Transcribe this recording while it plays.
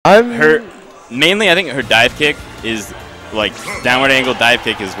mainly I think her dive kick is like downward angle dive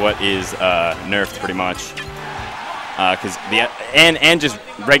kick is what is nerfed pretty much. Cause and just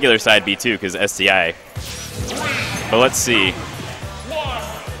regular side B too, cause SCI. But let's see.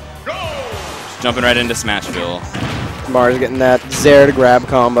 Jumping right into Smashville. Mars getting that Zair to grab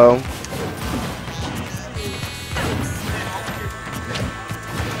combo.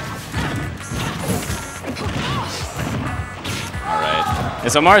 Alright.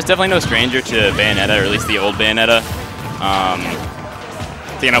 And so Mars is definitely no stranger to Bayonetta, or at least the old Bayonetta.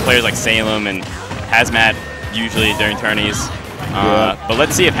 You know, players like Salem and Hazmatt usually during tourneys. But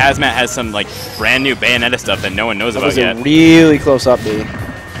let's see if Hazmatt has some like brand new Bayonetta stuff that no one knows about yet. That was a really close up B.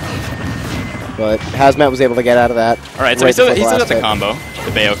 But Hazmatt was able to get out of that. All right, so he still got the combo,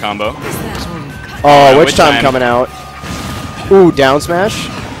 the Bayo combo. Oh, Witch Time coming out. Ooh, down smash.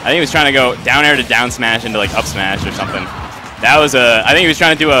 I think he was trying to go down air to down smash into like up smash or something. That was a. I think he was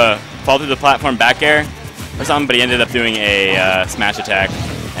trying to do a fall through the platform back air or something, but he ended up doing a smash attack,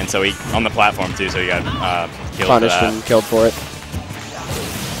 and so he on the platform too. So he got killed. Punished and killed for it.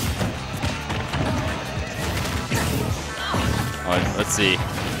 Oh, let's see.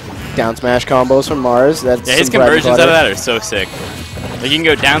 Down smash combos from Mars. That's his conversions out of that are so sick. Like you can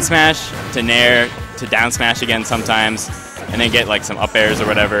go down smash to nair to down smash again sometimes, and then get like some up airs or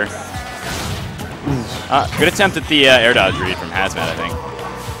whatever. Good attempt at the air dodge read from Hazmatt, I think.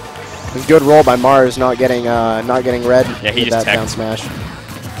 It was a good roll by Mars, not getting red. Yeah, he with just that down smash.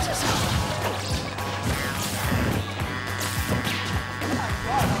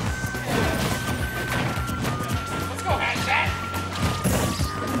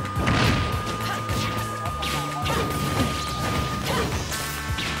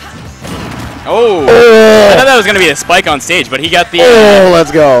 Oh! I thought that was going to be a spike on stage, but he got the...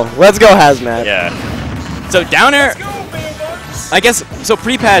 let's go. Let's go, Hazmatt. Yeah. So down air... I guess, so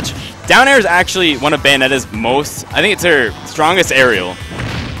pre-patch, down air is actually one of Bayonetta's most... I think it's her strongest aerial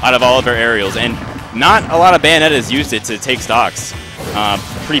out of all of her aerials, and not a lot of Bayonettas used it to take stocks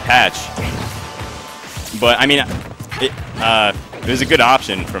pre-patch. But, I mean, it was a good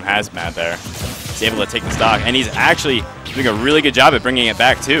option from Hazmatt there. He's able to take the stock, and he's actually doing a really good job at bringing it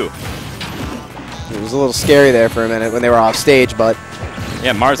back, too. It was a little scary there for a minute when they were off stage, but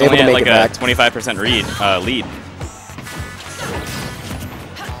yeah, Mars only had like a 25% lead.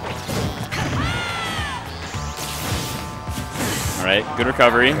 All right, good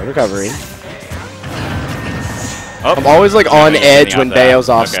recovery. Good recovery. Oh, I'm always like on edge when Bayo's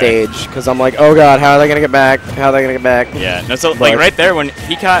off stage because I'm like, oh god, how are they gonna get back? How are they gonna get back? Yeah, no, so like right there when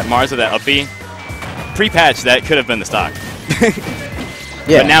he caught Mars with that up B, pre-patch that could have been the stock.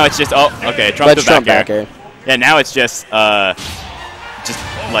 Yeah. But now it's just okay. Trump to back air. Yeah, now it's just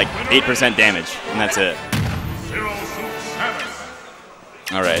like 8% damage, and that's it.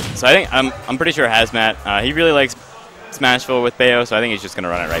 All right, so I think I'm pretty sure Hazmatt he really likes Smashville with Bayo, so I think he's just gonna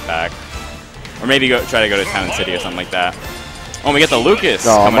run it right back, or maybe try to go to Town and City or something like that. Oh, we get the Lucas.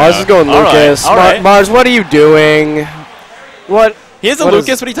 Oh, Mars is going Lucas. All right. Mars, what are you doing? What? He has a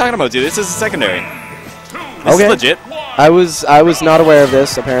Lucas. What are you talking about, dude? This is a secondary. This is legit. I was not aware of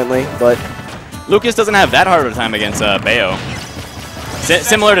this apparently, but Lucas doesn't have that hard of a time against Bayo.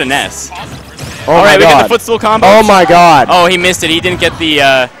 Similar to Ness. Oh all right, we get the footstool combo. Oh my god. Oh, he missed it. He didn't get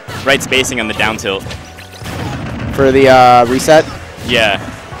the right spacing on the down tilt. For the reset? Yeah.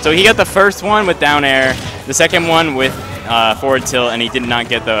 So he got the first one with down air, the second one with forward tilt, and he did not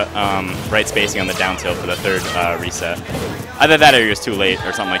get the right spacing on the down tilt for the third reset. Either that or he was too late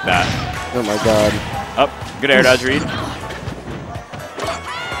or something like that. Oh my god. Oh, good air dodge read.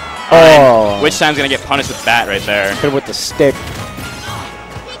 Oh. Witch Time's going to get punished with bat right there. Hit him with the stick.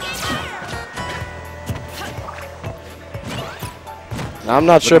 I'm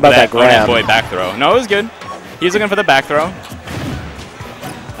not sure about that grab. Oh, boy, back throw. No, it was good. He's looking for the back throw.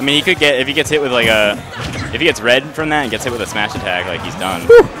 I mean, he could get, if he gets hit with like if he gets red from that and gets hit with a smash attack, like he's done.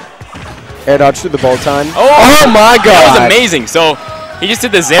 Whew. Air dodge through the bolt time. Oh my god. That was amazing. So he just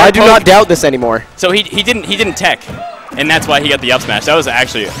did the Zair I do not doubt this anymore. So he didn't tech, and that's why he got the up smash. That was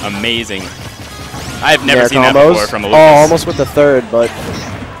actually amazing. I've never seen that before from a Lucas. Oh, almost with the third, but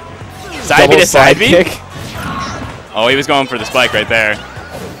side B to side B? kick. Oh, he was going for the spike right there.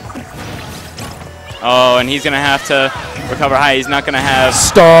 Oh, and he's going to have to recover high. He's not going to have...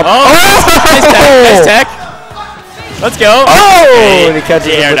 Stop. Oh! Nice tech. Let's go. Oh! And he catches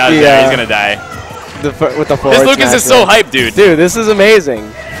the air dodge there. He's going to die. With the forward this Lucas is so hyped, dude. Dude, this is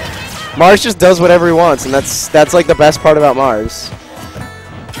amazing. Mars just does whatever he wants, and that's like the best part about Mars.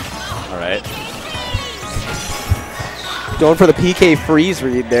 All right. Going for the PK freeze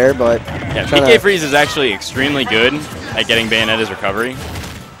read there, but... Yeah, PK freeze is actually extremely good at getting Bayonetta's recovery.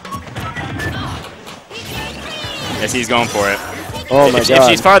 As he's going for it. Oh my god. If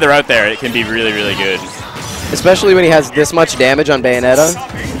she's farther out there, it can be really, really good. Especially when he has this much damage on Bayonetta.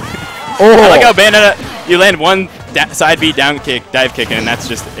 I like how Bayonetta, you land one side B down kick, dive kick, and that's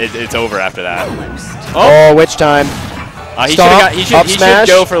just, it's over after that. Oh, witch time. He Stomp, should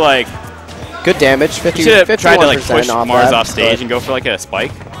go for like... Good damage, 50, He should have tried to like push off Mars that, off stage and go for like a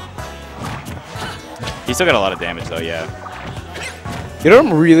spike. He still got a lot of damage though, yeah. You know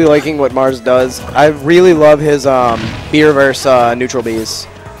what I'm really liking what Mars does? I really love his B reverse neutral Bs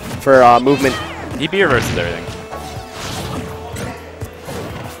for movement. He B reverses everything.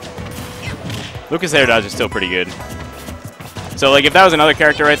 Lucas air dodge is still pretty good. So like if that was another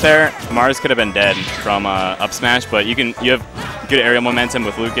character right there, Mars could have been dead from up smash, but you have good aerial momentum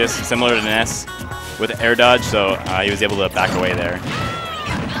with Lucas, similar to Ness with air dodge, so he was able to back away there.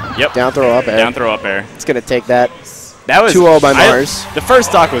 Yep. Down throw up air. Down throw up air. It's gonna take that. That was 2-0 by Mars. The first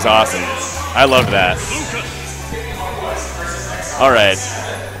stock was awesome. I loved that. All right.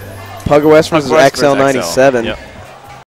 Pug West versus XL97. Yep.